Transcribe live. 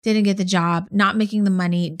didn't get the job, not making the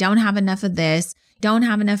money, don't have enough of this, don't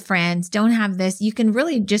have enough friends, don't have this. You can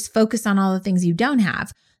really just focus on all the things you don't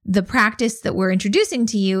have. The practice that we're introducing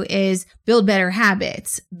to you is build better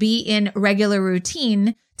habits, be in regular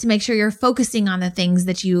routine to make sure you're focusing on the things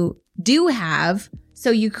that you do have. So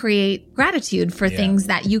you create gratitude for things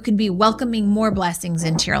that you can be welcoming more blessings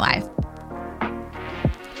into your life.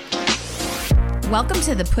 Welcome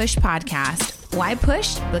to the Push Podcast. Why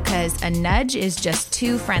push? Because a nudge is just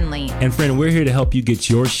too friendly. And friend, we're here to help you get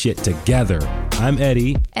your shit together. I'm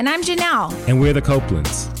Eddie. And I'm Janelle. And we're the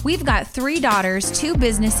Copelands. We've got 3 daughters, 2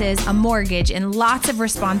 businesses, a mortgage, and lots of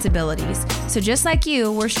responsibilities. So just like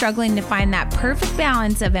you, we're struggling to find that perfect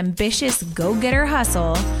balance of ambitious go-getter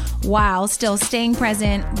hustle while still staying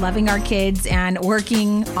present, loving our kids, and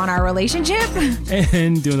working on our relationship.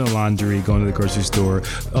 And doing the laundry, going to the grocery store.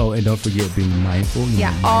 Oh, and don't forget being mindful.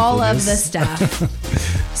 All of the stuff.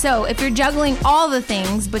 So if you're juggling all the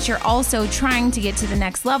things, but you're also trying to get to the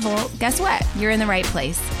next level, guess what? You're in the right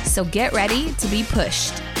place. So get ready to be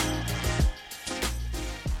pushed.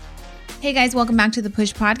 Hey guys, welcome back to the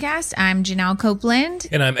Push Podcast. I'm Janelle Copeland.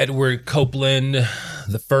 And I'm Edward Copeland,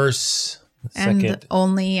 the first, second, and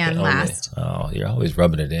only, and last. Oh, you're always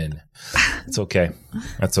rubbing it in. It's okay.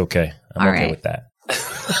 That's okay. I'm all okay right with that.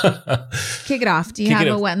 Kick it off. Do you have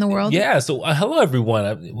a what in the world? Yeah. So hello,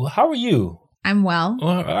 everyone. How are you? I'm well.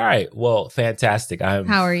 All right. Well, fantastic.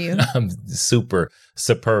 How are you? I'm super,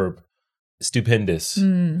 superb, stupendous.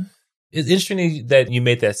 It's interesting that you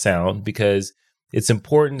made that sound because it's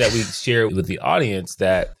important that we share with the audience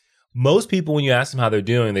that most people, when you ask them how they're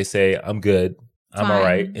doing, they say, I'm good. I'm Fine. all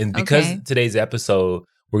right. And because today's episode,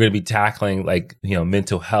 we're going to be tackling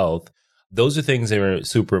mental health. Those are things that are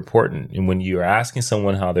super important. And when you're asking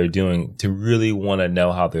someone how they're doing, to really want to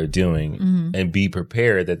know how they're doing and be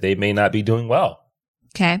prepared that they may not be doing well.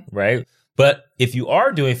 Okay. Right. But if you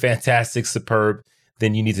are doing fantastic, superb,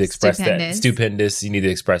 then you need to express that. Stupendous. You need to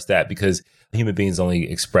express that because human beings only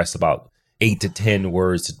express about 8 to 10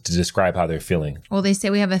 words to describe how they're feeling. Well, they say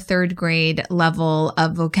we have a 3rd grade level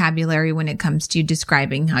of vocabulary when it comes to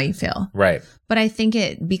describing how you feel. Right. But I think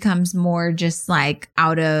it becomes more just like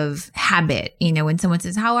out of habit. When someone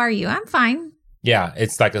says, how are you? I'm fine. Yeah.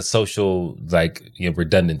 It's like a social,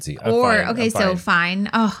 redundancy. I'm fine.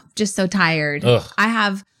 Oh, just so tired.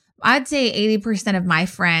 Ugh. I'd say 80% of my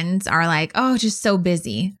friends are like, oh, just so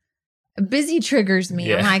busy. Busy triggers me.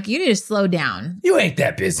 Yeah. I'm like, you need to slow down. You ain't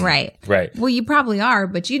that busy. Right. Well, you probably are,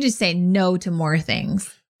 but you just say no to more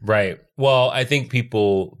things. Right. Well, I think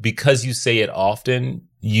people, because you say it often,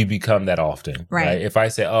 you become that often. Right. If I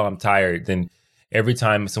say, oh, I'm tired, then every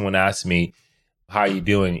time someone asks me, how are you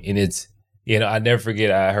doing? And it's, I never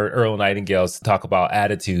forget, I heard Earl Nightingale talk about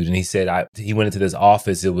attitude. And he said, he went into this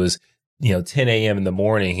office. It was 10 a.m. in the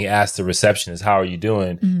morning. He asked the receptionist, how are you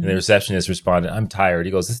doing? And the receptionist responded, I'm tired.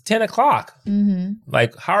 He goes, it's 10 o'clock.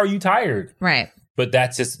 Like, how are you tired? Right. But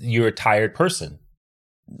that's just, you're a tired person.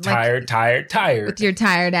 Tired. With your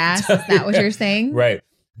tired ass. Is that what you're saying? Right.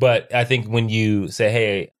 But I think when you say,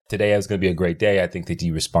 hey, today is going to be a great day, I think that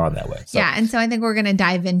you respond that way. So. Yeah. And so I think we're going to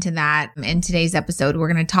dive into that in today's episode.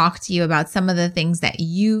 We're going to talk to you about some of the things that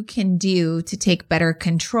you can do to take better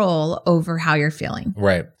control over how you're feeling.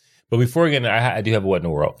 Right. But before we get into, I do have a what in the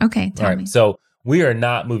world. Okay, tell me. So we are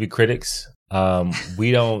not movie critics.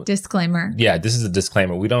 We don't. Disclaimer. Yeah, this is a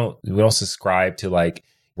disclaimer. We don't subscribe to like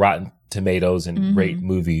Rotten Tomatoes and rate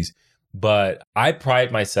movies. But I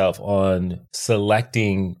pride myself on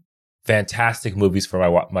selecting fantastic movies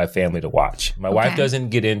for my family to watch. My wife doesn't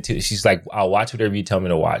get into. She's like, I'll watch whatever you tell me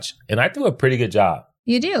to watch, and I do a pretty good job.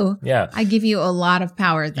 You do. Yeah. I give you a lot of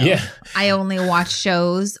power, though. Yeah. I only watch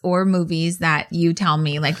shows or movies that you tell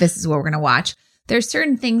me, like, this is what we're going to watch. There's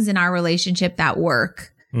certain things in our relationship that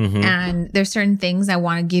work. And there's certain things I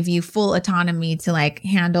want to give you full autonomy to like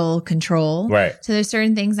handle, control. Right. So there's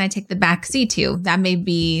certain things I take the back seat to. That may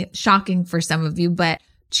be shocking for some of you, but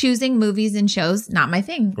choosing movies and shows, not my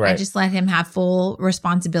thing. Right. I just let him have full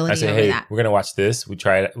responsibility over that. We're going to watch this. We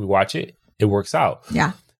try it. We watch it. It works out.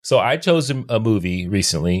 Yeah. So I chose a movie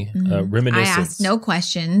recently, Reminiscence. I asked no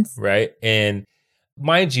questions. Right. And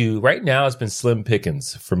mind you, right now it's been slim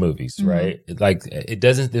pickings for movies, right? Like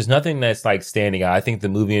there's nothing that's like standing out. I think the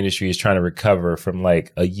movie industry is trying to recover from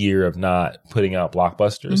like a year of not putting out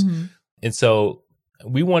blockbusters. And so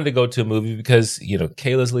we wanted to go to a movie because,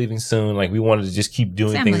 Kayla's leaving soon. Like we wanted to just keep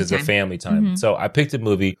doing things as a family time. So I picked a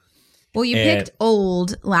movie. Well, you picked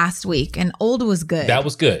Old last week, and Old was good. That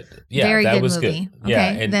was good. Yeah, very that good was movie. good. Okay, Yeah,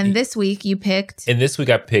 and then this week you picked. And this week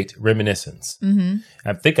I picked Reminiscence.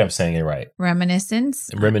 I think I'm saying it right. Reminiscence.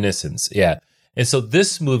 Reminiscence. Yeah, And so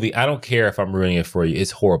this movie, I don't care if I'm ruining it for you.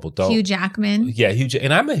 It's horrible. Hugh Jackman. Yeah,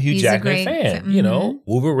 and I'm a Hugh Jackman fan. You know,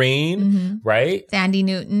 Wolverine, right? Sandy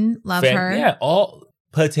Newton, love her. Yeah, all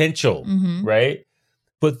potential, right?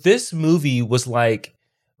 But this movie was like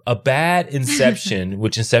a bad Inception,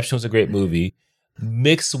 which Inception was a great movie,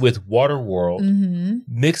 mixed with Waterworld,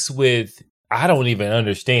 mixed with, I don't even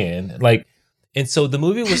understand. Like, and so the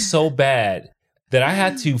movie was so bad that I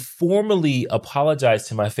had to formally apologize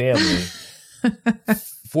to my family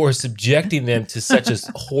for subjecting them to such a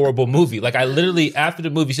horrible movie. Like, I literally, after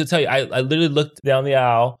the movie, she'll tell you, I literally looked down the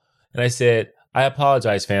aisle and I said, I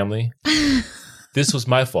apologize, family. This was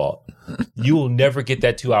my fault. You will never get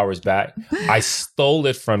that 2 hours back. I stole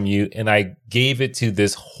it from you and I gave it to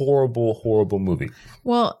this horrible, horrible movie.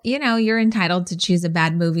 Well, you know, you're entitled to choose a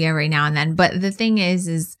bad movie every now and then. But the thing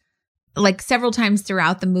is like several times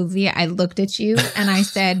throughout the movie, I looked at you and I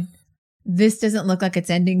said, this doesn't look like it's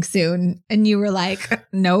ending soon. And you were like,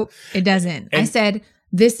 nope, it doesn't. And I said,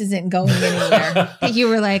 this isn't going anywhere. You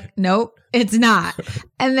were like, nope, it's not.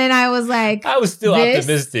 And then I was like, I was still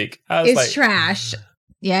optimistic. I was like, trash.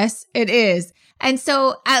 Yes, it is. And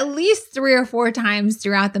so at least 3 or 4 times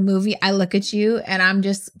throughout the movie, I look at you and I'm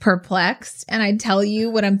just perplexed and I tell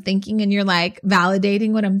you what I'm thinking and you're like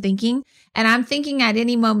validating what I'm thinking. And I'm thinking at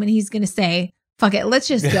any moment he's going to say, fuck it, let's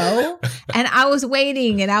just go. And I was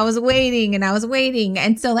waiting and I was waiting and I was waiting.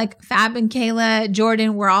 And so like Fab and Kayla,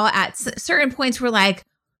 Jordan, we're all at certain points, we're like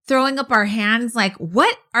throwing up our hands like,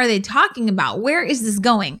 what are they talking about? Where is this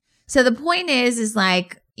going? So the point is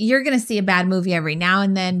like, you're going to see a bad movie every now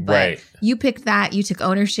and then, but you picked that. You took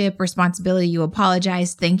ownership, responsibility. You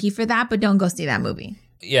apologized. Thank you for that, but don't go see that movie.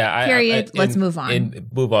 Yeah. Period. Let's move on.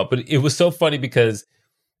 But it was so funny because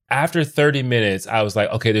after 30 minutes, I was like,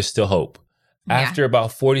 okay, there's still hope. After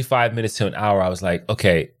about 45 minutes to an hour, I was like,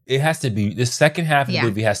 okay, it has to be, the second half of the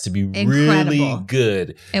movie has to be really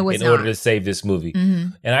good in order to save this movie.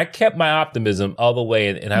 And I kept my optimism all the way,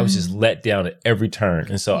 and I was just let down at every turn.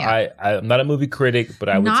 And so I'm not a movie critic, but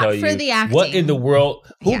I would tell you, what in the world,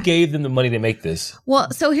 who gave them the money to make this?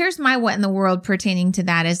 Well, so here's my what in the world pertaining to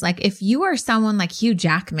that is like, if you are someone like Hugh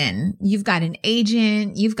Jackman, you've got an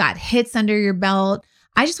agent, you've got hits under your belt,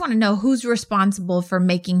 I just want to know who's responsible for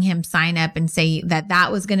making him sign up and say that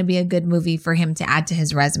that was going to be a good movie for him to add to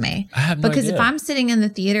his resume. I have no because idea. If I'm sitting in the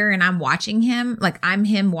theater and I'm watching him, like I'm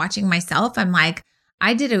him watching myself, I'm like,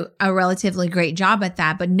 I did a relatively great job at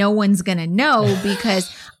that, but no one's going to know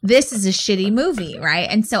because this is a shitty movie, right?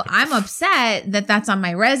 And so I'm upset that that's on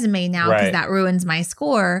my resume now because that ruins my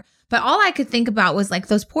score. But all I could think about was like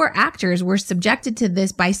those poor actors were subjected to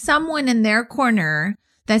this by someone in their corner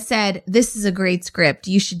that said, this is a great script.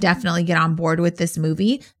 You should definitely get on board with this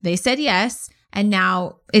movie. They said yes. And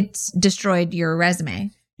now it's destroyed your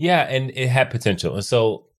resume. Yeah. And it had potential. And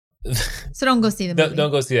so don't go see the movie.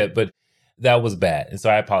 Don't go see that. But that was bad. And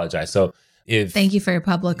so I apologize. So thank you for your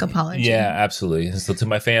public apology. Yeah, absolutely. And so to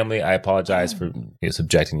my family, I apologize for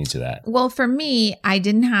subjecting you to that. Well, for me, I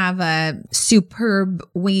didn't have a superb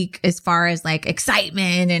week as far as like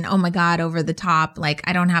excitement and oh my God, over the top. Like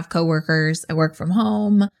I don't have coworkers. I work from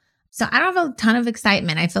home. So I don't have a ton of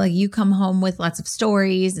excitement. I feel like you come home with lots of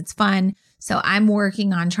stories. It's fun. So I'm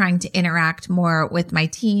working on trying to interact more with my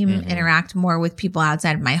team, interact more with people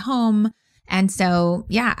outside of my home. And so,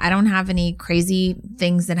 yeah, I don't have any crazy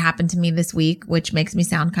things that happened to me this week, which makes me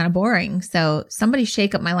sound kind of boring. So somebody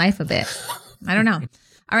shake up my life a bit. I don't know.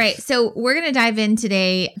 All right. So we're going to dive in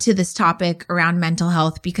today to this topic around mental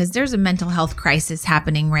health because there's a mental health crisis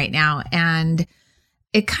happening right now. And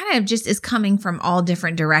it kind of just is coming from all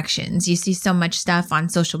different directions. You see so much stuff on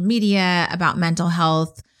social media about mental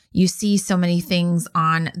health. You see so many things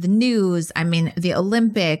on the news. I mean, the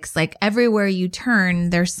Olympics, like everywhere you turn,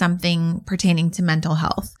 there's something pertaining to mental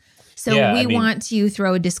health. So we want to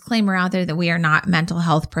throw a disclaimer out there that we are not mental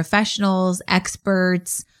health professionals,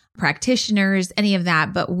 experts, practitioners, any of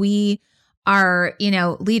that, but we are,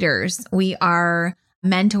 leaders. We are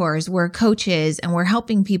mentors, we're coaches, and we're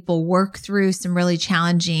helping people work through some really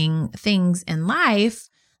challenging things in life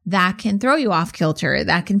that can throw you off kilter,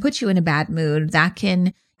 that can put you in a bad mood, that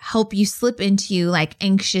can help you slip into like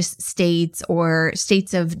anxious states or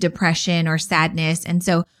states of depression or sadness. And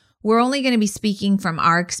so we're only going to be speaking from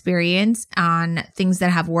our experience on things that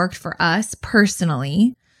have worked for us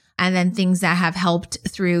personally, and then things that have helped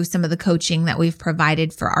through some of the coaching that we've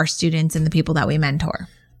provided for our students and the people that we mentor.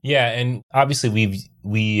 Yeah. And obviously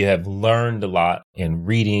we have learned a lot in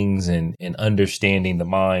readings and understanding the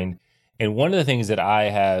mind. And one of the things that I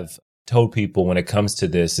have told people when it comes to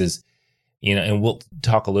this is, and we'll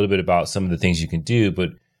talk a little bit about some of the things you can do. But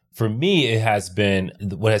for me, it has been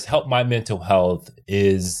what has helped my mental health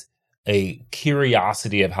is a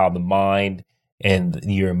curiosity of how the mind and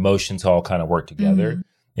your emotions all kind of work together. Mm-hmm.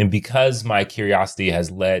 And because my curiosity has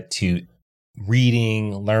led to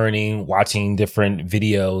reading, learning, watching different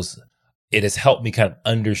videos, it has helped me kind of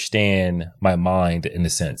understand my mind in a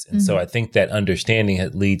sense. And so I think that understanding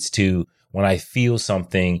leads to when I feel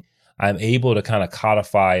something, I'm able to kind of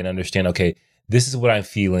codify and understand, okay, this is what I'm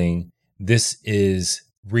feeling. This is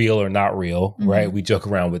real or not real, right? We joke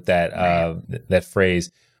around with that, that phrase.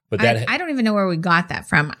 But that I don't even know where we got that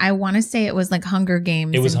from. I want to say it was like Hunger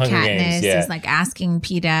Games. It was Hunger Katniss Games, yeah. Is like asking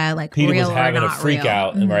Peeta, like Peeta real was having or a not freak real.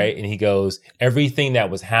 out, right? And he goes, everything that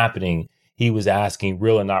was happening, he was asking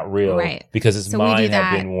real or not real, right? Because his mind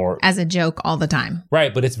had been more as a joke all the time,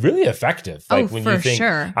 right? But it's really effective. Like when for you think,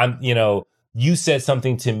 sure. You said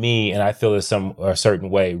something to me and I feel a certain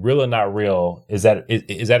way. Real or not real, is that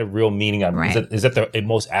a real meaning? Is that the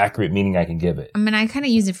most accurate meaning I can give it? I mean, I kind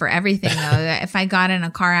of use it for everything though. If I got in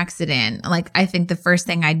a car accident, like I think the first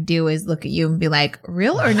thing I'd do is look at you and be like,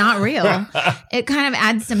 real or not real? It kind of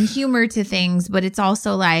adds some humor to things, but it's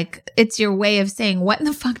also like, it's your way of saying, what in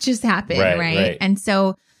the fuck just happened? Right. And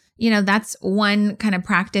so, that's one kind of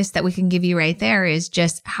practice that we can give you right there is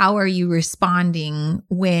just how are you responding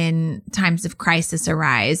when times of crisis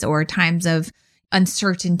arise or times of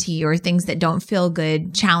uncertainty or things that don't feel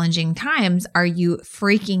good, challenging times? Are you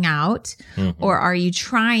freaking out or are you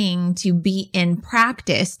trying to be in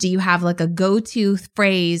practice? Do you have like a go-to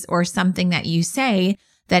phrase or something that you say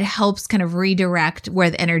that helps kind of redirect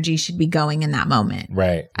where the energy should be going in that moment?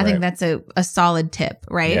 Right. I think that's a solid tip,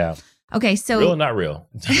 right? Yeah. Okay, so real or not real.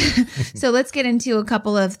 So let's get into a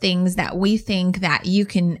couple of things that we think that you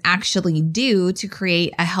can actually do to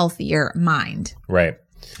create a healthier mind. Right.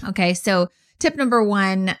 Okay, so tip number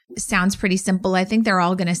 1 sounds pretty simple. I think they're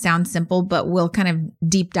all going to sound simple, but we'll kind of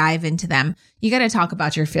deep dive into them. You got to talk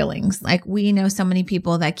about your feelings. Like we know so many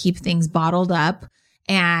people that keep things bottled up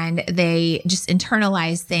and they just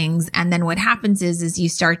internalize things. And then what happens is you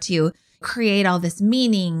start to create all this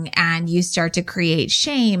meaning and you start to create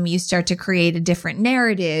shame. You start to create a different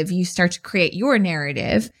narrative. You start to create your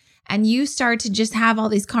narrative and you start to just have all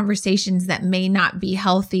these conversations that may not be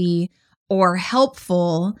healthy or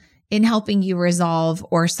helpful in helping you resolve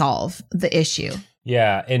or solve the issue.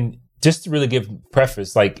 Yeah. And just to really give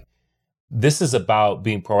preface, like this is about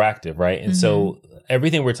being proactive, right? And so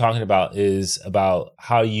everything we're talking about is about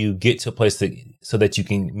how you get to a place so that you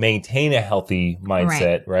can maintain a healthy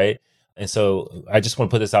mindset, right? And so I just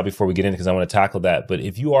want to put this out before we get in because I want to tackle that. But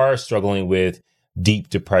if you are struggling with deep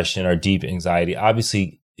depression or deep anxiety,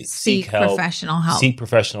 obviously seek help. Seek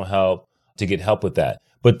professional help to get help with that.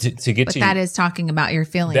 But that is talking about your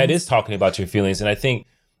feelings. That is talking about your feelings. And I think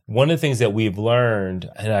one of the things that we've learned,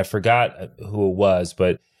 and I forgot who it was,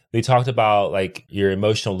 but they talked about like your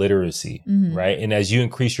emotional literacy, right? And as you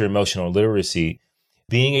increase your emotional literacy,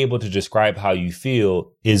 being able to describe how you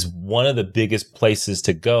feel is one of the biggest places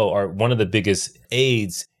to go or one of the biggest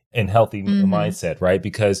aids in healthy mindset, right?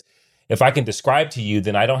 Because if I can describe to you,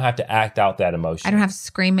 then I don't have to act out that emotion. I don't have to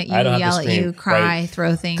scream at you, yell at you, cry,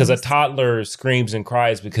 throw things. Because a toddler screams and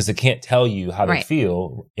cries because they can't tell you how they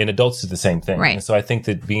feel. And adults do the same thing. Right. And so I think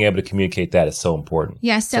that being able to communicate that is so important.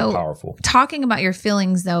 Yeah. So powerful. Talking about your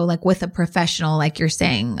feelings though, like with a professional, like you're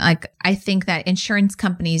saying, like I think that insurance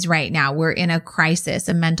companies right now, we're in a crisis,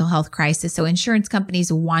 a mental health crisis. So insurance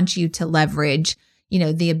companies want you to leverage,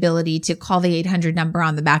 the ability to call the 800 number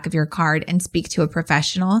on the back of your card and speak to a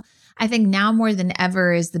professional. I think now more than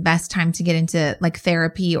ever is the best time to get into like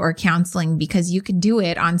therapy or counseling because you can do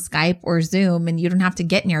it on Skype or Zoom and you don't have to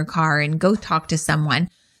get in your car and go talk to someone.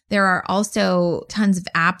 There are also tons of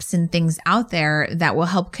apps and things out there that will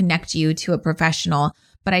help connect you to a professional.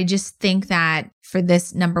 But I just think that for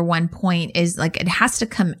this number 1 point is like it has to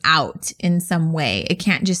come out in some way. It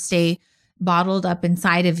can't just stay bottled up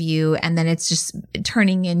inside of you and then it's just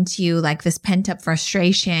turning into like this pent up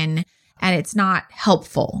frustration. And it's not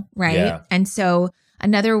helpful, right? Yeah. And so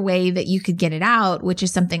another way that you could get it out, which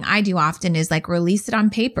is something I do often, is like release it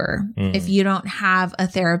on paper. If you don't have a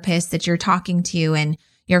therapist that you're talking to and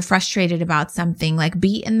you're frustrated about something, like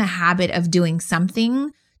be in the habit of doing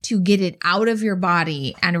something to get it out of your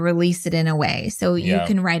body and release it in a way. So you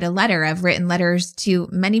can write a letter. I've written letters to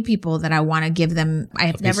many people that I want to give them.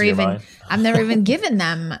 I've never even given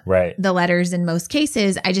them the letters in most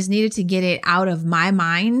cases. I just needed to get it out of my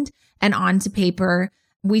mind and onto paper.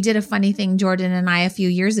 We did a funny thing, Jordan and I, a few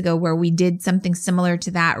years ago where we did something similar to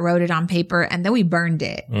that, wrote it on paper, and then we burned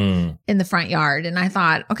it in the front yard. And I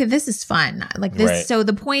thought, okay, this is fun. Like this. Right. So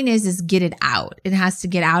the point is get it out. It has to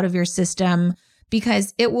get out of your system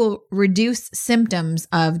because it will reduce symptoms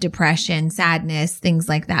of depression, sadness, things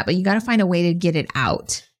like that. But you got to find a way to get it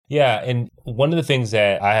out. Yeah. And one of the things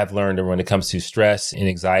that I have learned when it comes to stress and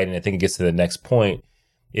anxiety, and I think it gets to the next point,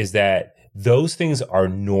 is that those things are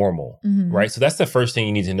normal, right? So that's the first thing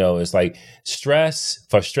you need to know is like stress,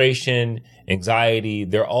 frustration, anxiety,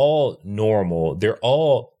 they're all normal. They're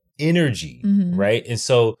all energy, right? And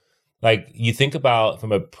so like you think about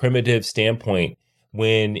from a primitive standpoint,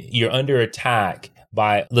 when you're under attack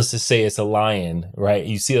by, let's just say it's a lion, right?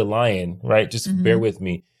 You see a lion, right? Just bear with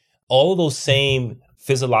me. All of those same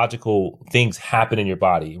physiological things happen in your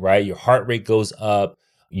body, right? Your heart rate goes up.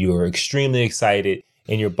 You're extremely excited.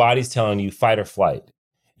 And your body's telling you fight or flight.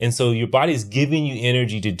 And so your body's giving you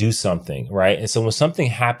energy to do something, right? And so when something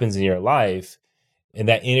happens in your life and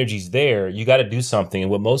that energy's there, you got to do something. And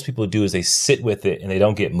what most people do is they sit with it and they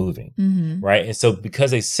don't get moving, right? And so because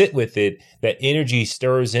they sit with it, that energy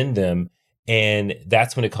stirs in them and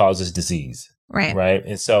that's when it causes disease, right?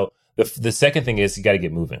 And so the second thing is you got to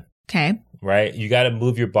get moving. Okay. Right? You got to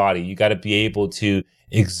move your body. You got to be able to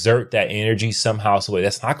exert that energy somehow. So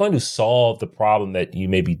that's not going to solve the problem that you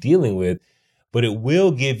may be dealing with, but it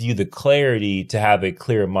will give you the clarity to have a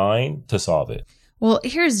clear mind to solve it. Well,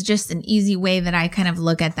 here's just an easy way that I kind of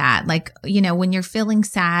look at that. Like, you know, when you're feeling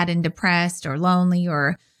sad and depressed or lonely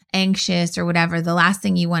or anxious or whatever, the last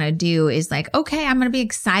thing you want to do is like, okay, I'm going to be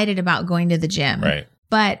excited about going to the gym. Right.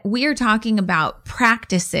 But we are talking about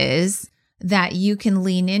practices that you can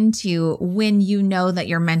lean into when you know that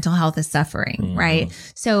your mental health is suffering, right?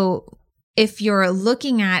 So if you're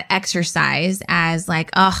looking at exercise as like,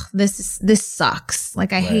 oh, this sucks,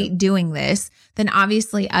 like I hate doing this, then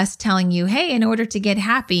obviously us telling you, hey, in order to get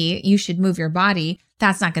happy, you should move your body,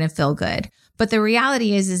 that's not going to feel good. But the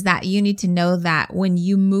reality is that you need to know that when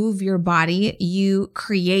you move your body, you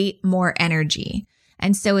create more energy.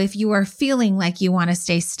 And so if you are feeling like you want to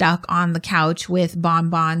stay stuck on the couch with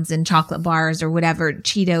bonbons and chocolate bars or whatever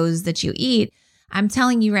Cheetos that you eat, I'm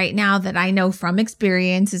telling you right now that I know from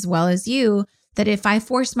experience as well as you, that if I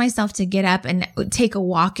force myself to get up and take a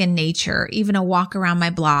walk in nature, even a walk around my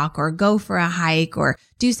block or go for a hike or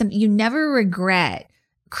do something, you never regret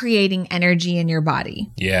creating energy in your body.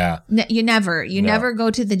 Yeah. You never go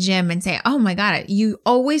to the gym and say, oh my God, you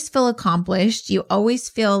always feel accomplished. You always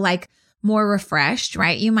feel like more refreshed,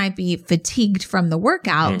 right? You might be fatigued from the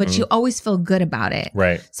workout, but you always feel good about it.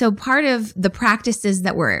 Right. So part of the practices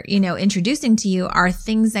that we're, introducing to you are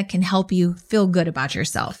things that can help you feel good about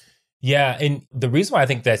yourself. Yeah. And the reason why I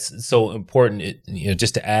think that's so important,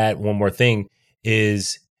 just to add one more thing,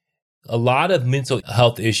 is a lot of mental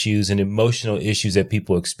health issues and emotional issues that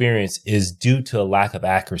people experience is due to a lack of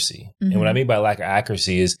accuracy. And what I mean by lack of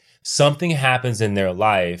accuracy is something happens in their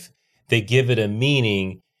life, they give it a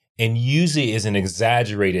meaning, and usually is an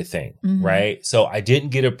exaggerated thing, right? So I didn't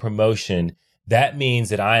get a promotion. That means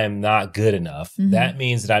that I am not good enough. That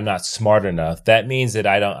means that I'm not smart enough. That means that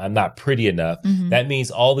I'm not pretty enough. That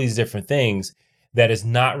means all these different things that is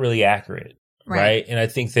not really accurate, right? And I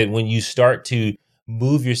think that when you start to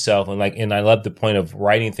move yourself and I love the point of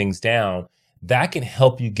writing things down, that can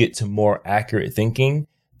help you get to more accurate thinking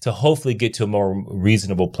to hopefully get to a more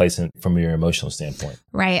reasonable place from your emotional standpoint.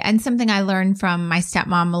 Right. And something I learned from my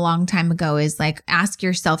stepmom a long time ago is like, ask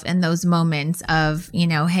yourself in those moments of,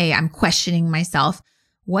 hey, I'm questioning myself.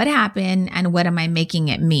 What happened and what am I making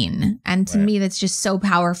it mean? And to me, that's just so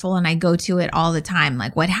powerful. And I go to it all the time.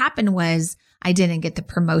 Like what happened was I didn't get the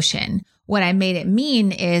promotion. What I made it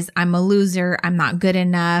mean is I'm a loser. I'm not good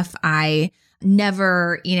enough. I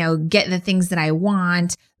never, get the things that I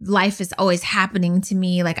want. Life is always happening to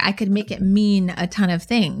me. Like I could make it mean a ton of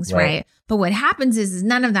things, right? But what happens is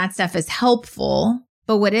none of that stuff is helpful.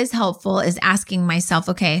 But what is helpful is asking myself,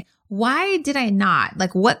 okay, why did I not?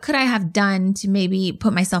 Like, what could I have done to maybe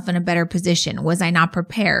put myself in a better position? Was I not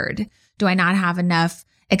prepared? Do I not have enough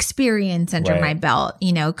experience under my belt?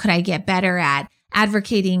 Could I get better at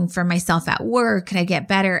advocating for myself at work? Could I get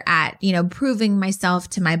better at, proving myself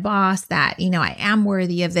to my boss that, I am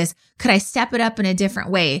worthy of this? Could I step it up in a different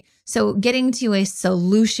way? So getting to a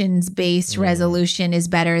solutions-based resolution is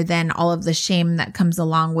better than all of the shame that comes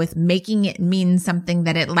along with making it mean something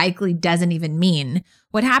that it likely doesn't even mean.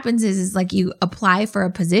 What happens is like you apply for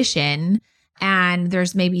a position and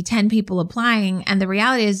there's maybe 10 people applying. And the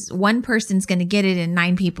reality is one person's going to get it and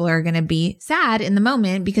 9 people are going to be sad in the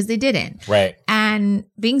moment because they didn't. Right. And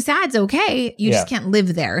being sad's okay. You just can't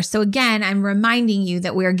live there. So again, I'm reminding you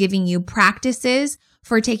that we're giving you practices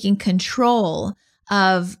for taking control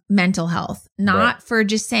of mental health, not for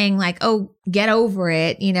just saying like, oh, get over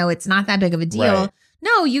it. It's not that big of a deal. Right.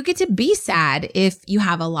 No, you get to be sad if you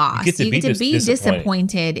have a loss. You get to be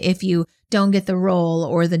disappointed if you don't get the role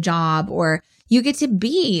or the job, or you get to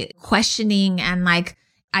be questioning and like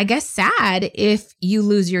I guess, sad if you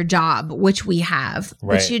lose your job, which we have,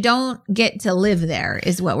 but you don't get to live there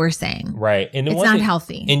is what we're saying. Right. And it's not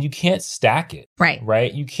healthy. And you can't stack it. Right.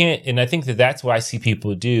 Right. You can't. And I think that's what I see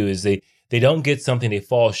people do is they don't get something, they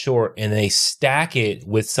fall short, and they stack it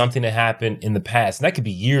with something that happened in the past. And that could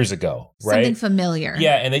be years ago, right? Something familiar.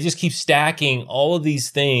 Yeah. And they just keep stacking all of these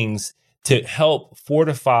things to help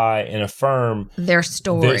fortify and affirm their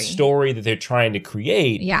story that they're trying to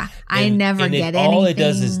create. Yeah. I never get anything. All it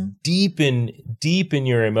does is deepen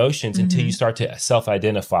your emotions until you start to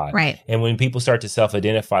self-identify. Right. And when people start to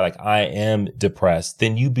self-identify, like, I am depressed,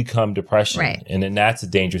 then you become depression. Right. And then that's a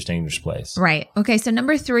dangerous place. Right. Okay. So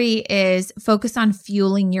number 3 is focus on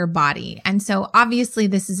fueling your body. And so obviously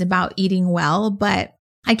this is about eating well, but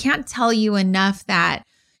I can't tell you enough that,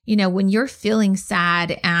 when you're feeling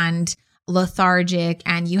sad and lethargic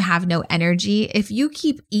and you have no energy, if you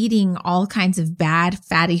keep eating all kinds of bad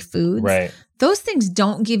fatty foods, those things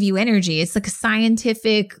don't give you energy. It's like a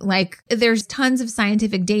scientific, there's tons of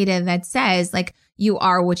scientific data that says you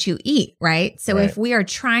are what you eat, right? So if we are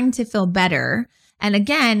trying to feel better, and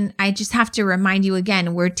again, I just have to remind you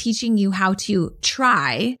again, we're teaching you how to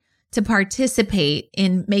try to participate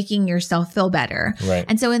in making yourself feel better. Right.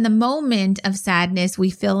 And so in the moment of sadness, we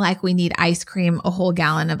feel like we need ice cream, a whole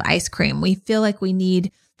gallon of ice cream. We feel like we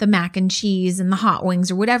need the mac and cheese and the hot wings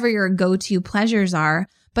or whatever your go-to pleasures are.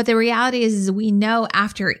 But the reality is we know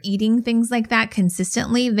after eating things like that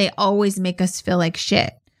consistently, they always make us feel like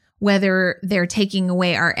shit. Whether they're taking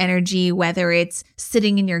away our energy, whether it's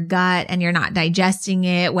sitting in your gut and you're not digesting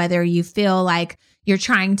it, whether you feel like you're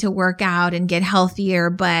trying to work out and get healthier,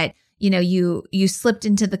 but you slipped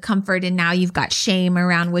into the comfort and now you've got shame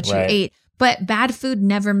around what you ate. But bad food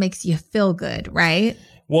never makes you feel good, right?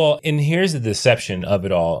 Well, and here's the deception of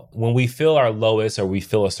it all. When we feel our lowest or we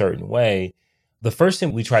feel a certain way, the first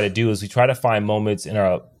thing we try to do is we try to find moments in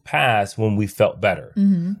our past when we felt better,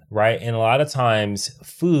 right? And a lot of times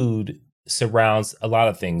food surrounds a lot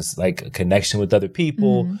of things like a connection with other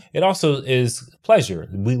people. It also is pleasure.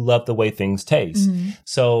 We love the way things taste.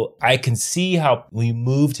 So I can see how we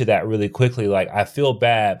move to that really quickly. Like, I feel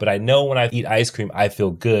bad, but I know when I eat ice cream, I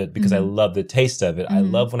feel good because I love the taste of it. I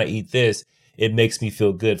love when I eat this. It makes me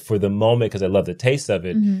feel good for the moment because I love the taste of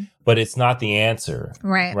it, but it's not the answer,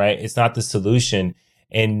 right? It's not the solution.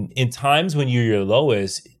 And in times when you're your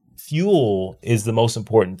lowest, fuel is the most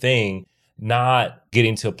important thing, not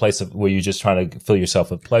getting to a place of where you're just trying to fill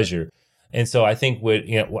yourself with pleasure. And so I think what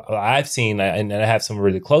I've seen, and I have someone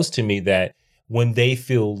really close to me that when they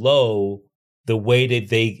feel low, the way that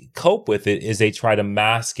they cope with it is they try to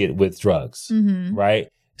mask it with drugs, right?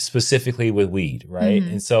 Specifically with weed, right?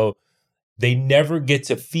 And so they never get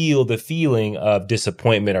to feel the feeling of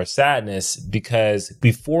disappointment or sadness because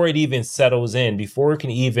before it even settles in, before it can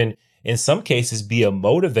even, in some cases, be a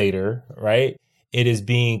motivator, right? It is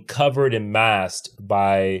being covered and masked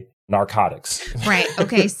by narcotics. Right.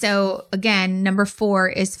 Okay. So again, number 4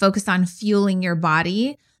 is focus on fueling your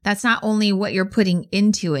body. That's not only what you're putting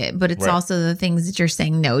into it, but it's also the things that you're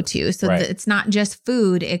saying no to. So it's not just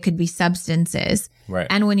food. It could be substances. Right.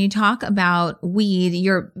 And when you talk about weed,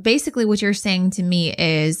 you're basically what you're saying to me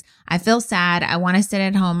is, I feel sad. I want to sit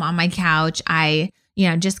at home on my couch. I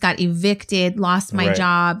just got evicted, lost my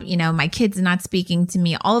job. My kid's not speaking to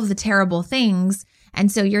me, all of the terrible things.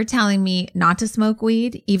 And so you're telling me not to smoke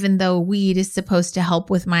weed, even though weed is supposed to help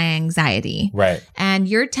with my anxiety. Right. And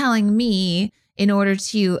you're telling me in order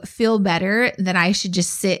to feel better that I should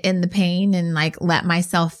just sit in the pain and let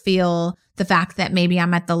myself feel the fact that maybe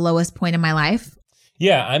I'm at the lowest point in my life.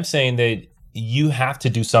 Yeah. I'm saying that you have to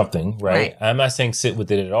do something, right? I'm not saying sit with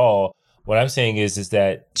it at all. What I'm saying is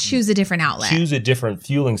that choose a different outlet, choose a different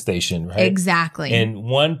fueling station, right? Exactly. And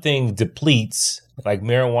one thing depletes, like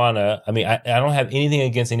marijuana. I mean, I don't have anything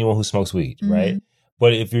against anyone who smokes weed, right?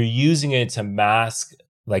 But if you're using it to mask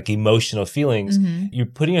emotional feelings, you're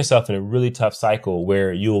putting yourself in a really tough cycle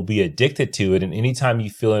where you'll be addicted to it. And anytime you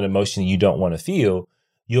feel an emotion you don't want to feel,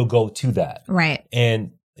 you'll go to that. Right.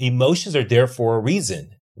 And emotions are there for a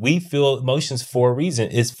reason. We feel emotions for a reason.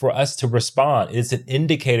 It's for us to respond. It's an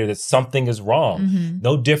indicator that something is wrong.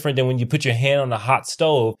 No different than when you put your hand on a hot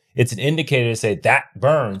stove. It's an indicator to say that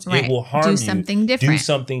burns. It will harm you. Do something different. Do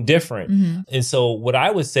something different. And so what I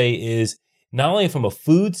would say is not only from a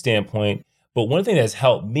food standpoint, but one thing that's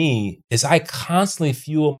helped me is I constantly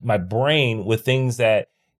fuel my brain with things that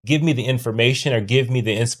give me the information or give me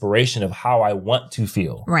the inspiration of how I want to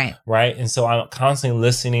feel. Right. Right. And so I'm constantly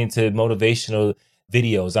listening to motivational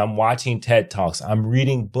videos. I'm watching TED Talks. I'm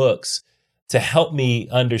reading books to help me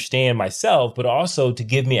understand myself, but also to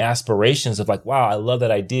give me aspirations of wow, I love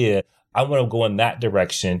that idea. I want to go in that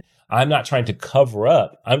direction. I'm not trying to cover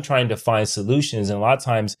up. I'm trying to find solutions. And a lot of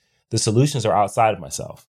times the solutions are outside of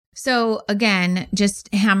myself. So again,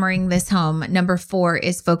 just hammering this home, number 4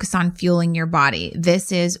 is focus on fueling your body.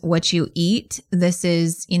 This is what you eat. This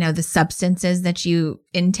is, the substances that you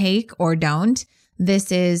intake or don't.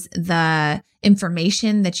 This is the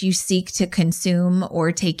information that you seek to consume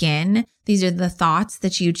or take in. These are the thoughts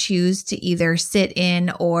that you choose to either sit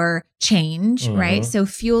in or change, right? So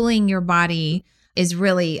fueling your body is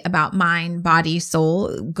really about mind, body,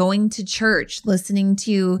 soul. Going to church, listening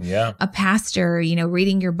to a pastor,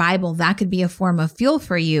 reading your Bible, that could be a form of fuel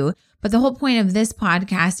for you. But the whole point of this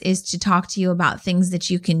podcast is to talk to you about things that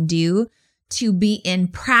you can do to be in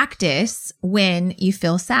practice when you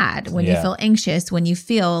feel sad, when you feel anxious, when you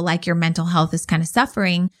feel like your mental health is kind of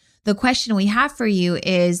suffering. The question we have for you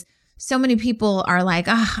is, so many people are like,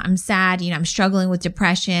 I'm sad, I'm struggling with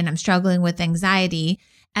depression, I'm struggling with anxiety.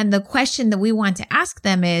 And the question that we want to ask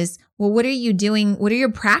them is, well, what are you doing? What are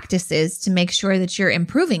your practices to make sure that you're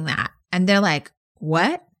improving that? And they're like,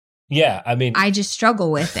 what? Yeah, I just struggle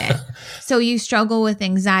with it. So you struggle with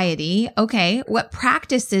anxiety. Okay, what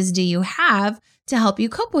practices do you have to help you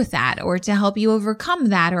cope with that, or to help you overcome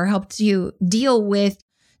that, or help you deal with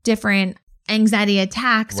different anxiety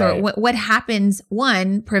attacks, or what happens,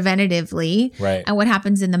 one, preventatively, and what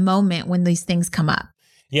happens in the moment when these things come up?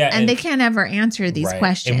 Yeah. And they can't ever answer these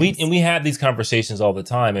questions. And we have these conversations all the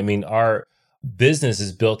time. Our business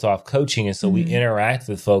is built off coaching. And so we interact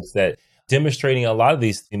with folks that demonstrating a lot of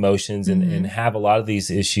these emotions and have a lot of these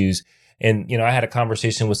issues. And, I had a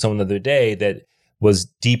conversation with someone the other day that was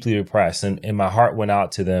deeply depressed, and my heart went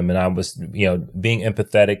out to them. And I was, being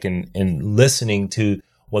empathetic and listening to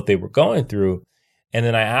what they were going through. And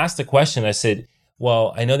then I asked the question, I said,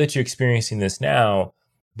 well, I know that you're experiencing this now,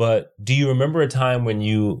 but do you remember a time when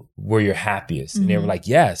you were your happiest? And they were like,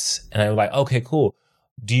 yes. And I was like, okay, cool.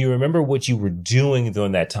 Do you remember what you were doing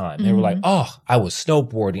during that time? And they were like, oh, I was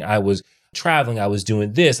snowboarding. I was traveling. I was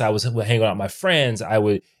doing this. I was hanging out with my friends. I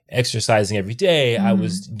was exercising every day. I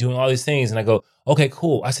was doing all these things. And I go, okay,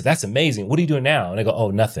 cool. I said, that's amazing. What are you doing now? And I go,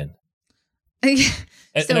 oh, nothing. and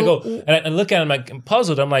I go, and I look at him like, I'm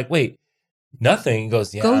puzzled. I'm like, wait, nothing? He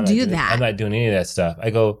goes, yeah, go do that. I'm not doing any of that stuff.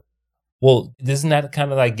 I go, well, doesn't that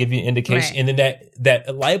kind of like give you an indication? Right. And then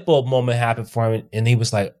that light bulb moment happened for him. And he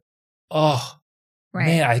was like, oh,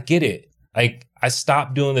 man, I get it. Like, I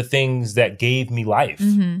stopped doing the things that gave me life,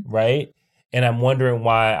 right? And I'm wondering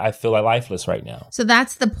why I feel like lifeless right now. So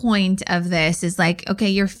that's the point of this, is like, okay,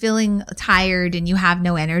 you're feeling tired and you have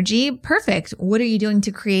no energy. Perfect. What are you doing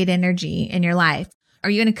to create energy in your life? Are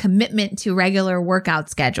you in a commitment to regular workout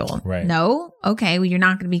schedule? Right. No? Okay. Well, you're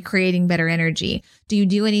not going to be creating better energy. Do you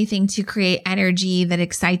do anything to create energy that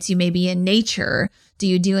excites you, maybe in nature? Do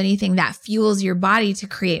you do anything that fuels your body to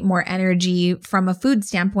create more energy from a food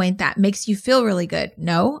standpoint that makes you feel really good?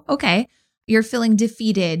 No? Okay. You're feeling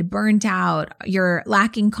defeated, burnt out, you're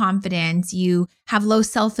lacking confidence, you have low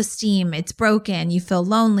self-esteem, it's broken, you feel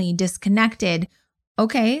lonely, disconnected.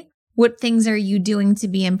 Okay. What things are you doing to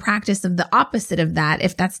be in practice of the opposite of that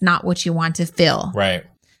if that's not what you want to feel? Right.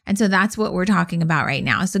 And so that's what we're talking about right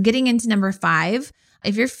now. So getting into number 5,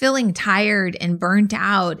 if you're feeling tired and burnt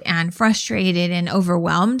out and frustrated and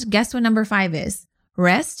overwhelmed, guess what number 5 is?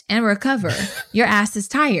 Rest and recover. Your ass is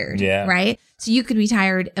tired, right? So you could be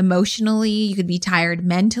tired emotionally, you could be tired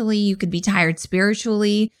mentally, you could be tired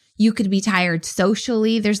spiritually, you could be tired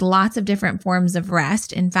socially. There's lots of different forms of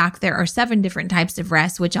rest. In fact, there are 7 different types of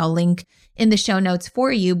rest, which I'll link in the show notes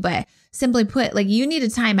for you. But simply put, like, you need a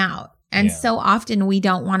timeout. And so often we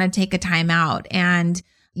don't want to take a timeout, and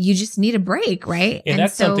you just need a break, right? And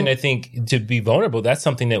that's something I think, to be vulnerable, that's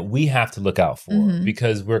something that we have to look out for,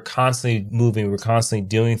 because we're constantly moving, we're constantly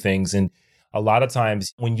doing things. And a lot of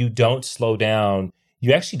times when you don't slow down,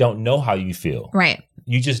 you actually don't know how you feel. Right.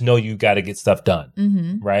 You just know you got to get stuff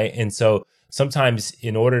done. Right. And so sometimes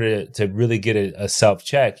in order to really get a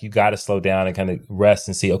self-check, you got to slow down and kind of rest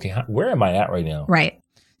and see, okay, where am I at right now? Right.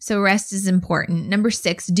 So rest is important. Number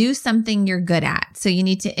 6, do something you're good at. So you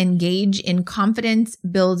need to engage in confidence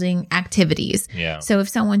building activities. Yeah. So if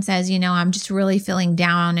someone says, I'm just really feeling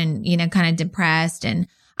down and, kind of depressed, and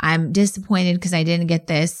I'm disappointed because I didn't get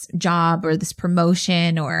this job or this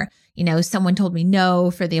promotion, or, someone told me no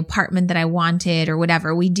for the apartment that I wanted, or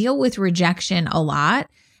whatever. We deal with rejection a lot.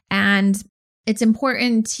 And it's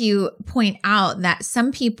important to point out that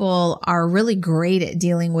some people are really great at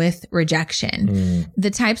dealing with rejection.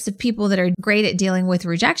 The types of people that are great at dealing with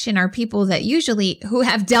rejection are people that who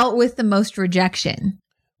have dealt with the most rejection.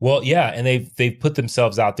 Well, yeah, and they've put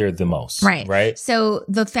themselves out there the most. Right. So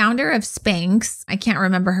the founder of Spanx, I can't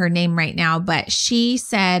remember her name right now, but she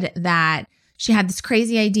said that She had this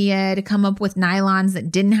crazy idea to come up with nylons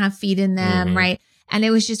that didn't have feet in them, right? And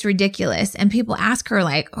it was just ridiculous. And people ask her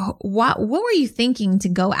like, what were you thinking to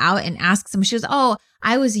go out and ask someone? She goes, oh,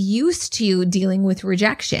 I was used to dealing with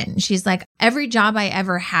rejection. She's like, every job I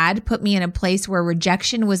ever had put me in a place where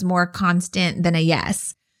rejection was more constant than a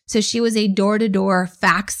yes. So she was a door-to-door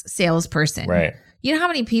fax salesperson. Right. You know how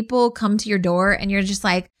many people come to your door and you're just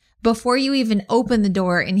like, before you even open the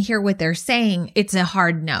door and hear what they're saying, it's a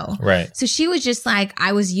hard no. Right. So she was just like,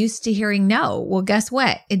 I was used to hearing no. Well, guess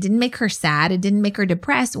what? It didn't make her sad. It didn't make her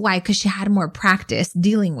depressed. Why? Because she had more practice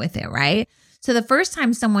dealing with it, right? So the first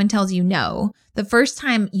time someone tells you no, the first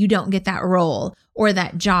time you don't get that role or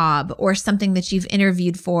that job or something that you've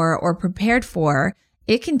interviewed for or prepared for,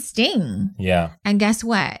 it can sting. Yeah. And guess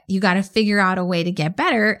what? You got to figure out a way to get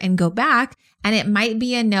better and go back. And it might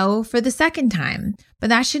be a no for the second time, but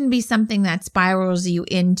that shouldn't be something that spirals you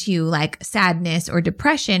into like sadness or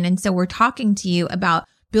depression. And so we're talking to you about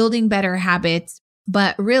building better habits,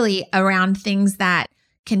 but really around things that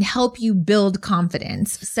can help you build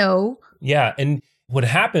confidence. So yeah. And what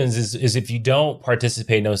happens is if you don't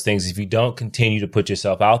participate in those things, if you don't continue to put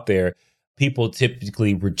yourself out there, people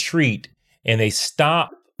typically retreat and they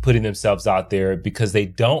stop putting themselves out there because they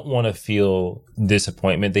don't want to feel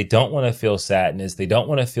disappointment. They don't want to feel sadness. They don't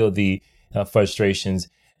want to feel the frustrations.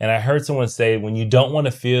 And I heard someone say, when you don't want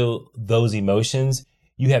to feel those emotions,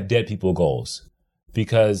 you have dead people goals,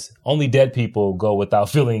 because only dead people go without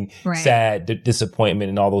feeling sad, disappointment,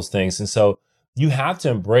 and all those things. And so you have to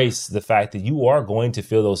embrace the fact that you are going to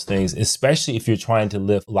feel those things, especially if you're trying to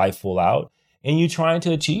live life full out and you're trying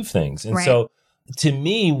to achieve things. And so to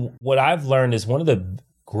me, what I've learned is one of the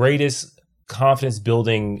greatest confidence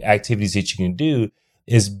building activities that you can do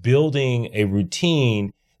is building a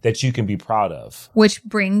routine that you can be proud of. Which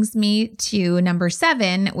brings me to number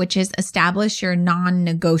 7, which is establish your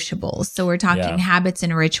non-negotiables. So we're talking habits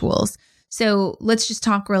and rituals. So let's just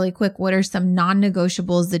talk really quick. What are some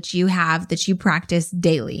non-negotiables that you have that you practice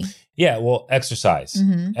daily? Yeah, well, exercise,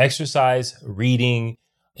 reading.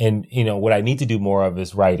 And, you know, what I need to do more of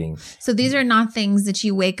is writing. So these are not things that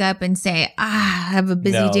you wake up and say, I have a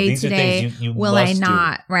busy day today. Will I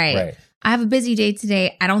not? Right. I have a busy day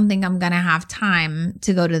today. I don't think I'm going to have time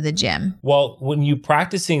to go to the gym. Well, when you're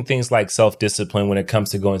practicing things like self-discipline, when it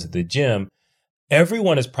comes to going to the gym,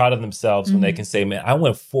 everyone is proud of themselves when they can say, man, I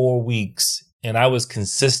went 4 weeks and I was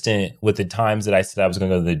consistent with the times that I said I was going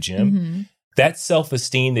to go to the gym. That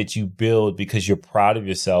self-esteem that you build because you're proud of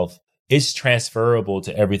yourself, it's transferable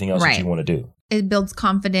to everything else that you want to do. It builds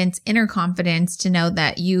confidence, inner confidence, to know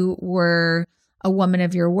that you were a woman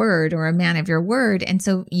of your word or a man of your word. And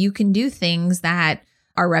so you can do things that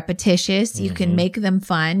are repetitious. You can make them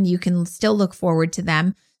fun. You can still look forward to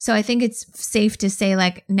them. So I think it's safe to say,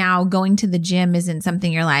 like, now going to the gym isn't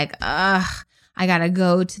something you're like, I got to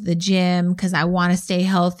go to the gym because I want to stay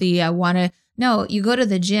healthy. No, you go to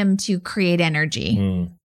the gym to create energy.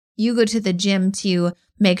 You go to the gym to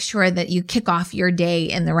make sure that you kick off your day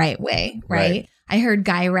in the right way, right? I heard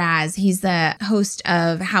Guy Raz, he's the host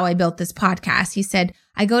of How I Built This Podcast. He said,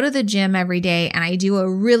 I go to the gym every day and I do a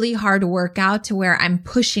really hard workout to where I'm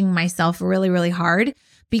pushing myself really, really hard,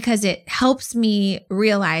 because it helps me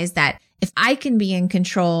realize that if I can be in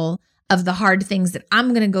control of the hard things that I'm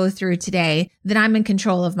going to go through today, then I'm in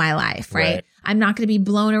control of my life, right? I'm not going to be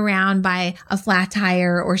blown around by a flat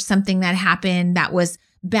tire or something that happened that was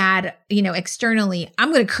bad, externally.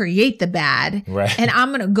 I'm going to create the bad and I'm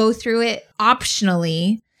going to go through it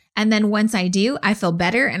optionally. And then once I do, I feel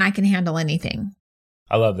better and I can handle anything.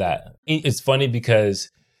 I love that. It's funny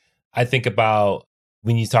because I think about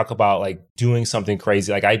when you talk about like doing something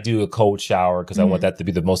crazy, like I do a cold shower because I want that to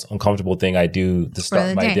be the most uncomfortable thing I do to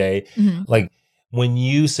start my day. Like when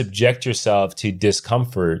you subject yourself to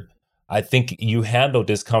discomfort, I think you handle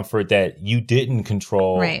discomfort that you didn't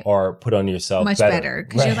control or put on yourself much better.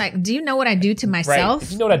 Because you're like, do you know what I do to myself?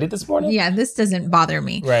 Do you know what I did this morning? Yeah, this doesn't bother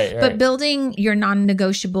me. But building your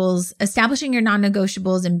non-negotiables, establishing your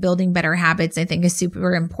non-negotiables and building better habits, I think is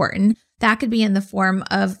super important. That could be in the form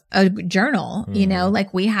of a journal,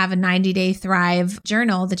 like we have a 90-day Thrive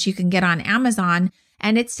journal that you can get on Amazon.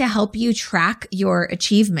 And it's to help you track your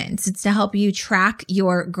achievements. It's to help you track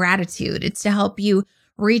your gratitude. It's to help you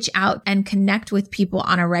reach out and connect with people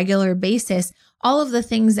on a regular basis. All of the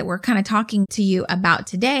things that we're kind of talking to you about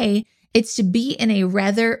today, it's to be in a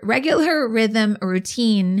regular rhythm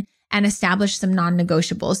routine and establish some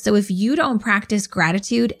non-negotiables. So if you don't practice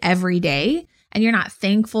gratitude every day and you're not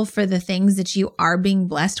thankful for the things that you are being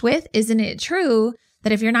blessed with, isn't it true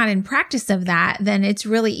that if you're not in practice of that, then it's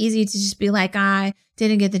really easy to just be like, I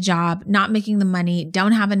didn't get the job, not making the money,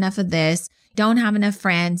 don't have enough of this. don't have enough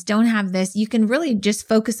friends, don't have this, you can really just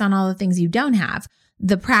focus on all the things you don't have.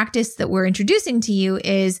 The practice that we're introducing to you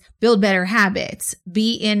is build better habits,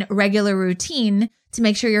 be in regular routine to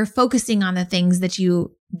make sure you're focusing on the things that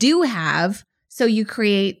you do have. So you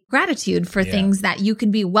create gratitude for things that you can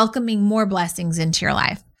be welcoming more blessings into your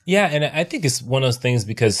life. Yeah. And I think it's one of those things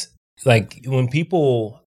because like when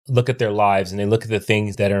people look at their lives and they look at the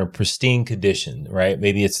things that are in pristine condition, right?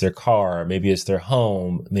 Maybe it's their car, maybe it's their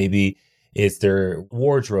home, maybe it's their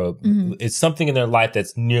wardrobe. It's something in their life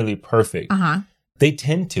that's nearly perfect. They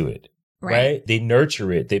tend to it, right? They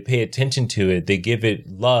nurture it. They pay attention to it. They give it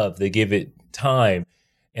love. They give it time.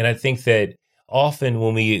 And I think that often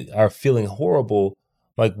when we are feeling horrible,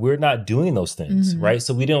 like we're not doing those things, right?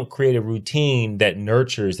 So we don't create a routine that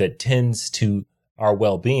nurtures, that tends to our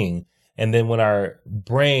well-being. And then when our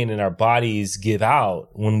brain and our bodies give out,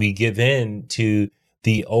 when we give in to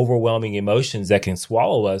the overwhelming emotions that can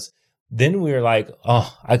swallow us, then we're like,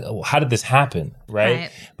 oh, how did this happen?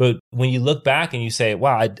 Right? But when you look back and you say,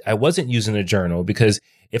 wow, I wasn't using a journal, because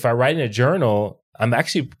if I write in a journal, I'm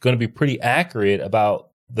actually going to be pretty accurate about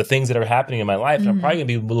the things that are happening in my life. And I'm probably going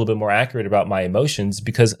to be a little bit more accurate about my emotions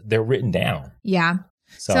because they're written down. Yeah.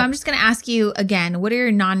 So I'm just going to ask you again, what are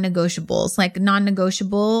your non-negotiables? Like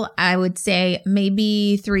non-negotiable, I would say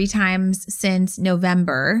maybe 3 times since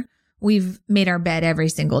November, we've made our bed every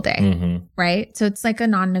single day, right? So it's like a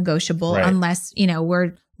non-negotiable unless,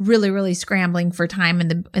 we're really, really scrambling for time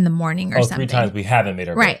in the morning or something. 3 times we haven't made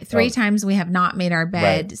our bed. Right. 3 times we have not made our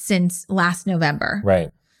bed since last November.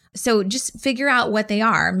 Right. So just figure out what they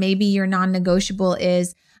are. Maybe your non-negotiable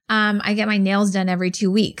is, I get my nails done every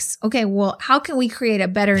 2 weeks. Okay, well, how can we create a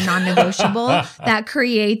better non-negotiable that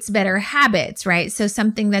creates better habits, right? So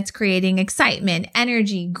something that's creating excitement,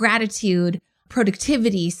 energy, gratitude,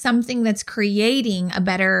 productivity, something that's creating a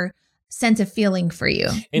better sense of feeling for you,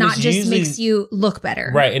 and not just makes you look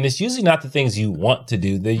better. Right. And it's usually not the things you want to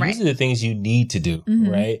do. They're usually the things you need to do,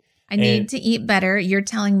 right? I need to eat better. You're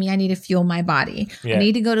telling me I need to fuel my body. I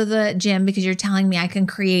need to go to the gym because you're telling me I can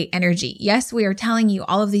create energy. Yes, we are telling you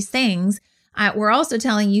all of these things. We're also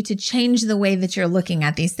telling you to change the way that you're looking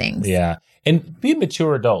at these things. Yeah. And be a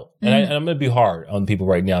mature adult. And I'm going to be hard on people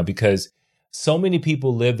right now because so many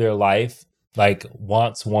people live their life like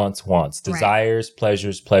wants, desires,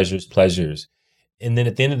 pleasures. And then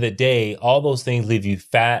at the end of the day, all those things leave you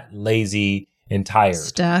fat, lazy, and tired.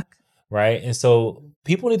 Stuck. Right. And so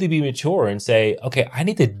people need to be mature and say, okay, I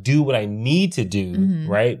need to do what I need to do,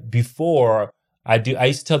 right? Before I do. I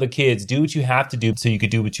used to tell the kids, do what you have to do so you could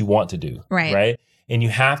do what you want to do. Right. And you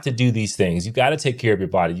have to do these things. You got to take care of your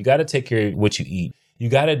body. You got to take care of what you eat. You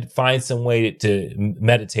got to find some way to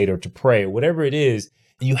meditate or to pray or whatever it is.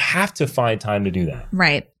 You have to find time to do that.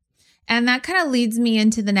 Right. And that kind of leads me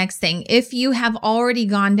into the next thing. If you have already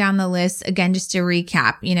gone down the list, again, just to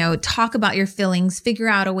recap, talk about your feelings, figure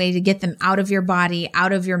out a way to get them out of your body,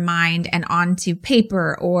 out of your mind, and onto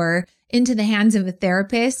paper or into the hands of a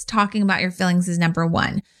therapist. Talking about your feelings is number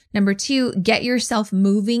 1. Number 2, get yourself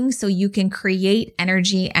moving so you can create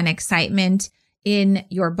energy and excitement in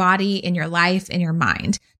your body, in your life, in your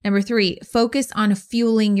mind. Number 3, focus on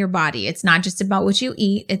fueling your body. It's not just about what you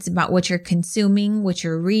eat. It's about what you're consuming, what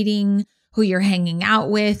you're reading, who you're hanging out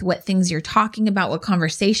with, what things you're talking about, what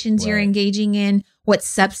conversations you're engaging in, what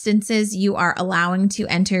substances you are allowing to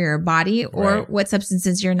enter your body or what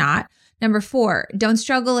substances you're not. Number 4, don't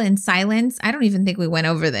struggle in silence. I don't even think we went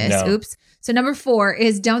over this. No. Oops. So number 4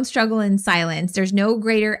 is don't struggle in silence. There's no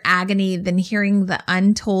greater agony than hearing the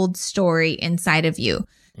untold story inside of you.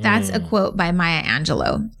 That's a quote by Maya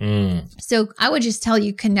Angelou. So I would just tell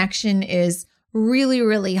you connection is really,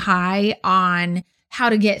 really high on how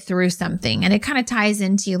to get through something. And it kind of ties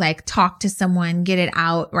into like talk to someone, get it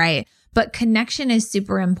out, right? But connection is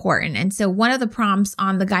super important. And so one of the prompts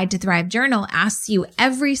on the Guide to Thrive journal asks you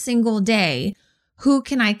every single day, who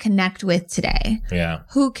can I connect with today? Yeah.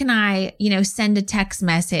 Who can I, send a text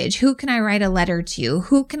message? Who can I write a letter to?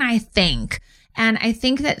 Who can I thank? And I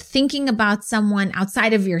think that thinking about someone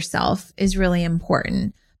outside of yourself is really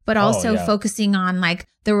important, but also focusing on like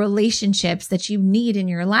the relationships that you need in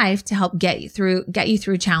your life to help get you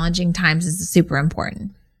through challenging times is super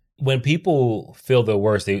important. When people feel the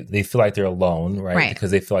worst, they feel like they're alone, right?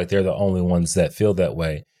 Because they feel like they're the only ones that feel that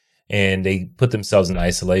way. And they put themselves in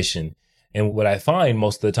isolation. And what I find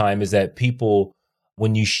most of the time is that people,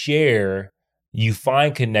 when you share, you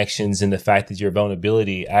find connections in the fact that your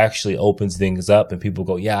vulnerability actually opens things up and people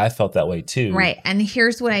go, yeah, I felt that way too. Right. And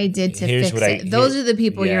here's what I did to fix it. Those are the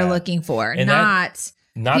people you're looking for, and not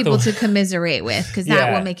people to commiserate with, because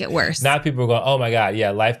that will make it worse. Not people going, oh my God,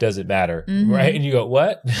 yeah, life doesn't matter. Right. And you go,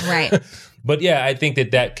 what? Right. But yeah, I think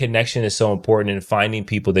that connection is so important in finding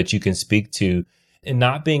people that you can speak to and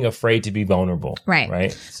not being afraid to be vulnerable. Right.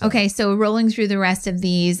 Right. Okay. So rolling through the rest of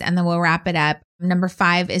these and then we'll wrap it up. Number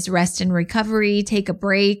 5 is rest and recovery. Take a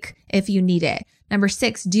break if you need it. Number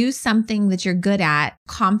 6, do something that you're good at.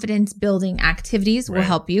 Confidence building activities will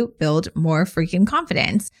help you build more freaking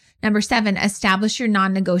confidence. Number 7, establish your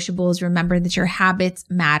non-negotiables. Remember that your habits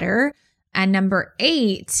matter. And number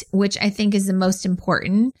 8, which I think is the most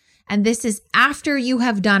important, and this is after you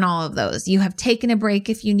have done all of those. You have taken a break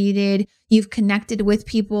if you needed. You've connected with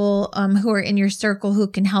people who are in your circle who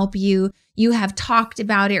can help you. You have talked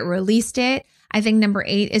about it, released it. I think number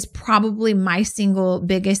 8 is probably my single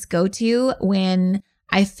biggest go-to when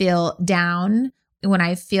I feel down, when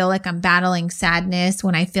I feel like I'm battling sadness,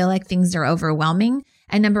 when I feel like things are overwhelming.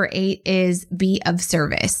 And number 8 is be of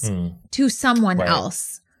service to someone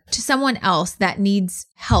else, that needs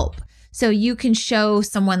help. So you can show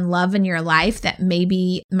someone love in your life that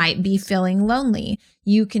maybe might be feeling lonely.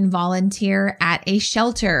 You can volunteer at a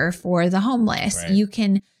shelter for the homeless. You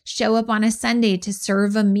can show up on a Sunday to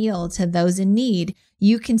serve a meal to those in need.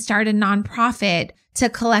 You can start a nonprofit to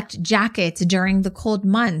collect jackets during the cold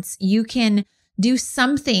months. You can do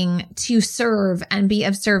something to serve and be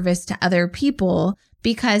of service to other people,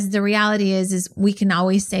 because the reality is we can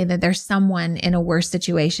always say that there's someone in a worse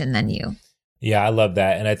situation than you. Yeah, I love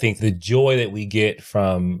that. And I think the joy that we get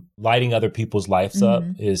from lighting other people's lives up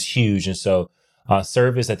is huge. And so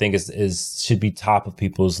service, I think, should be top of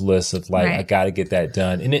people's list of like, I got to get that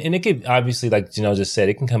done. And it could obviously, like Janelle just said,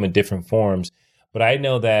 it can come in different forms. But I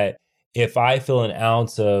know that if I feel an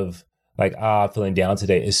ounce of like, feeling down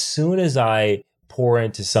today, as soon as I pour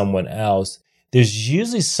into someone else, there's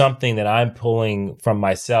usually something that I'm pulling from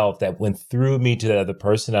myself that went through me to that other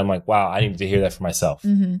person. I'm like, wow, I need to hear that for myself.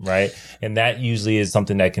 Right. And that usually is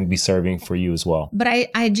something that can be serving for you as well. But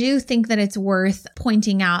I do think that it's worth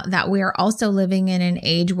pointing out that we are also living in an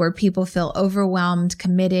age where people feel overwhelmed,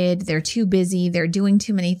 committed, they're too busy, they're doing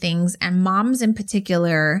too many things. And moms in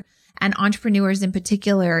particular, and entrepreneurs in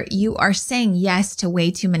particular, you are saying yes to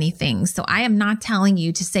way too many things. So I am not telling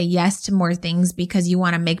you to say yes to more things because you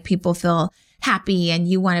want to make people feel happy and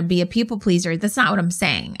you want to be a people pleaser. That's not what I'm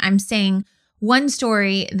saying. I'm saying one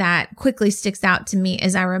story that quickly sticks out to me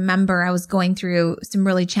is I remember I was going through some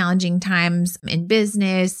really challenging times in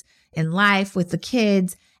business, in life with the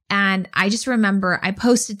kids. And I just remember I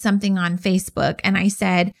posted something on Facebook and I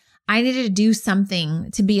said, I needed to do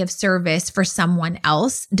something to be of service for someone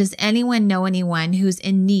else. Does anyone know anyone who's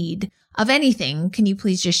in need of anything? Can you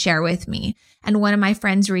please just share with me? And one of my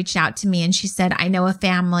friends reached out to me and she said, I know a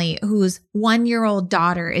family whose 1-year-old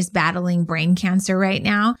daughter is battling brain cancer right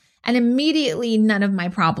now. And immediately none of my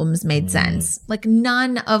problems made sense. Like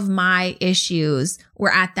none of my issues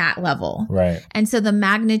were at that level. Right. And so the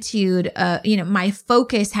magnitude, my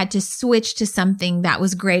focus had to switch to something that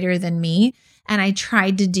was greater than me. And I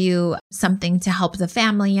tried to do something to help the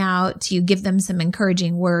family out, to give them some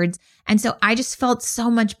encouraging words. And so I just felt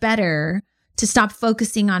so much better to stop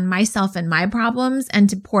focusing on myself and my problems and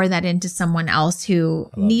to pour that into someone else who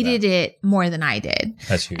needed it more than I did.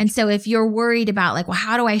 That's huge. And so if you're worried about like, well,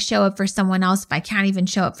 how do I show up for someone else if I can't even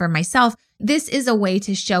show up for myself? This is a way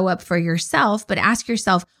to show up for yourself, but ask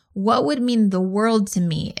yourself, what would mean the world to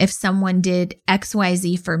me if someone did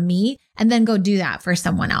XYZ for me, and then go do that for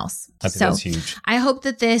someone else? I think that's huge. I hope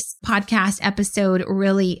that this podcast episode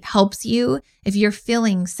really helps you. If you're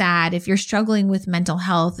feeling sad, if you're struggling with mental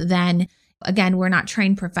health, then again, we're not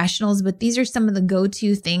trained professionals, but these are some of the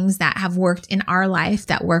go-to things that have worked in our life,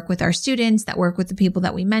 that work with our students, that work with the people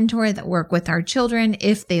that we mentor, that work with our children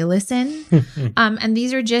if they listen. And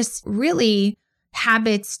these are just really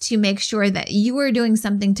habits to make sure that you are doing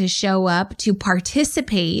something to show up, to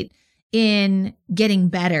participate in getting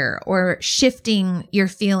better or shifting your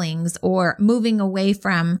feelings or moving away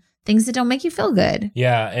from things that don't make you feel good.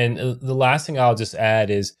 Yeah. And the last thing I'll just add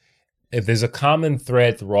is if there's a common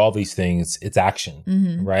thread through all these things, it's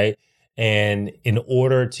action, right? And in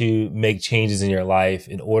order to make changes in your life,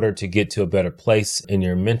 in order to get to a better place in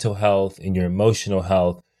your mental health, in your emotional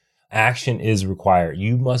health, action is required.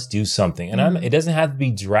 You must do something. And it doesn't have to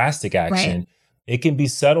be drastic action. Right. It can be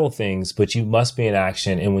subtle things, but you must be in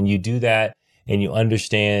action. And when you do that and you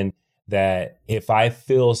understand that if I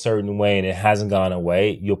feel a certain way and it hasn't gone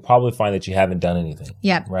away, you'll probably find that you haven't done anything.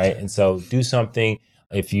 Yep. Right. And so do something.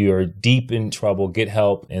 If you're deep in trouble, get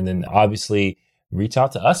help. And then obviously reach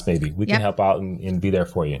out to us. Maybe we can help out and be there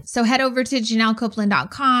for you. So head over to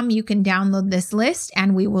JanelleCopeland.com. You can download this list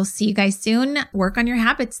and we will see you guys soon. Work on your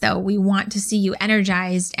habits though. We want to see you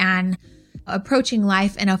energized and approaching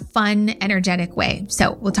life in a fun, energetic way.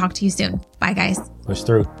 So we'll talk to you soon. Bye guys. Push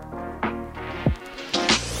through.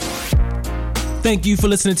 Thank you for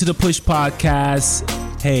listening to the Push Podcast.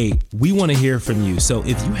 Hey, we want to hear from you. So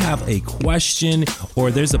if you have a question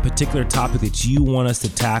or there's a particular topic that you want us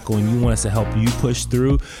to tackle and you want us to help you push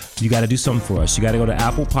through, you got to do something for us. You got to go to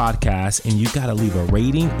Apple Podcasts and you got to leave a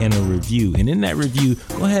rating and a review. And in that review,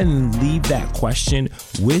 go ahead and leave that question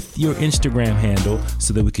with your Instagram handle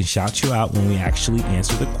so that we can shout you out when we actually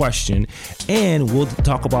answer the question. And we'll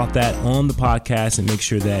talk about that on the podcast and make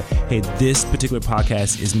sure that, hey, this particular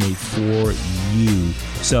podcast is made for you.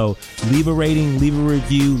 So leave a rating, leave a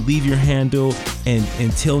review, leave your handle, and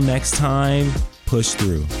until next time, push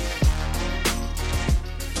through.